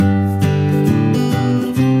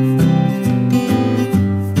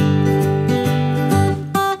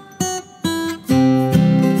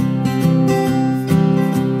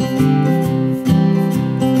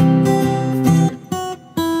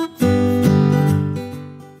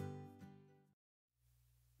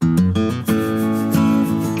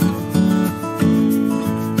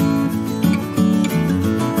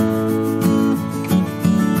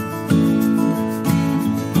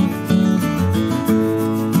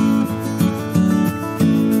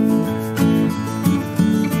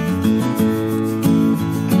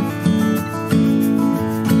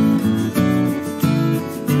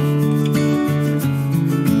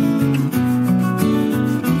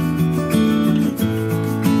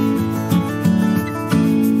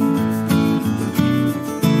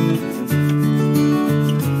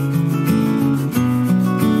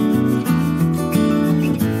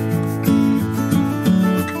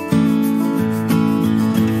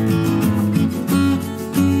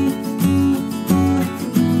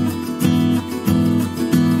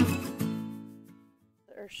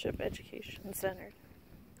centered.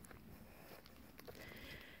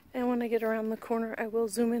 And when I get around the corner, I will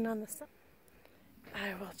zoom in on the sun.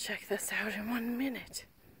 I will check this out in 1 minute.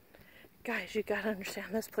 Guys, you gotta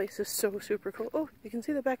understand, this place is so super cool. Oh, you can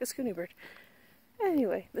see the back of Schooniebird.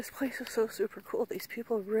 Anyway, this place is so super cool. These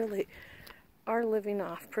people really are living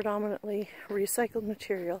off predominantly recycled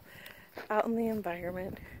material out in the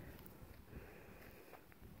environment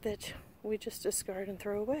that we just discard and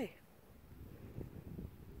throw away.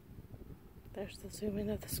 There's the zoom in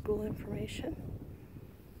of the school information.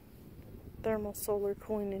 Thermal, solar,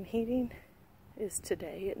 cooling, and heating is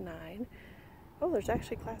today at 9. Oh, there's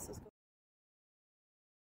actually classes going.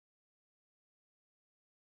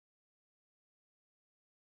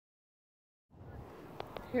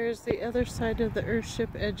 Here's the other side of the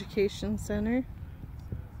Earthship Education Center.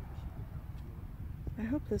 I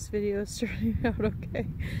hope this video is turning out okay.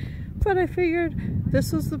 But I figured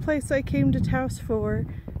this was the place I came to Taos for,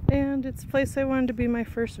 and it's a place I wanted to be my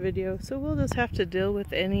first video, so we'll just have to deal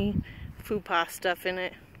with any faux-pas stuff in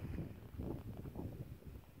it.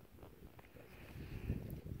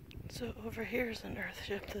 So over here is an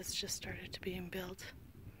Earthship that's just started to being built.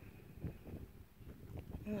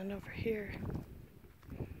 And then over here,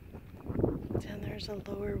 and there's a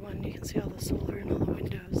lower one. You can see all the solar and all the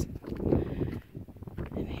windows.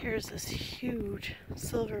 And here's this huge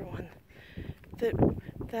silver one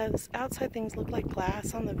those outside things look like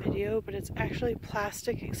glass on the video, but it's actually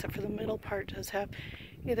plastic, except for the middle part does have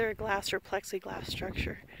either a glass or plexiglass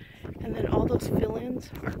structure. And then all those fill-ins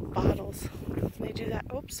are bottles. They do that,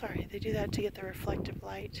 oops, sorry, they do that to get the reflective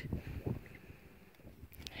light.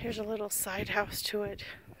 Here's a little side house to it.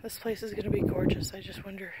 This place is going to be gorgeous. I just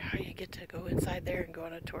wonder how you get to go inside there and go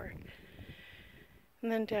on a tour.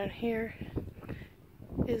 And then down here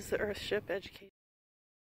is the Earthship Education.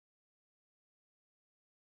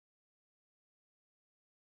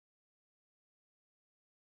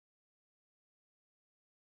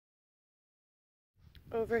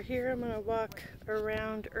 Over here I'm going to walk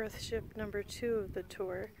around Earthship number 2 of the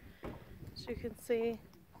tour. As you can see,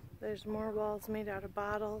 there's more walls made out of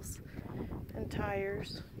bottles and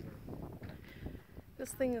tires.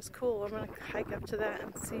 This thing is cool. I'm going to hike up to that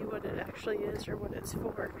and see what it actually is or what it's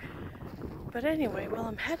for. But anyway, while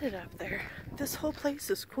I'm headed up there, this whole place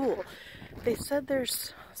is cool. They said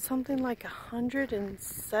there's something like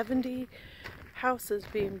 170 houses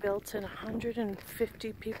being built and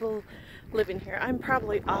 150 people living here. I'm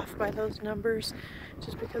probably off by those numbers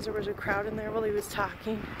just because there was a crowd in there while he was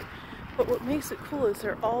talking. But what makes it cool is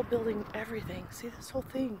they're all building everything. See, this whole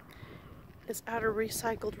thing is out of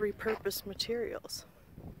recycled, repurposed materials.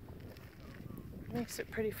 It makes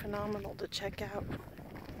it pretty phenomenal to check out.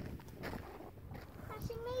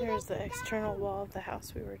 Here's the external wall of the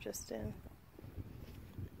house we were just in.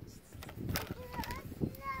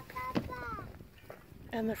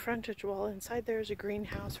 And the frontage wall. Inside there is a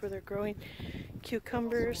greenhouse where they're growing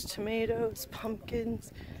cucumbers, tomatoes,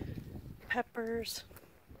 pumpkins, peppers,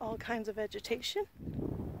 all kinds of vegetation.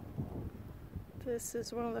 This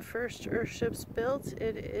is one of the first Earthships built.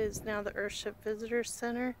 It is now the Earthship Visitor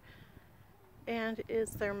Center and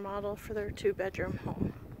is their model for their 2-bedroom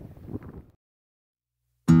home.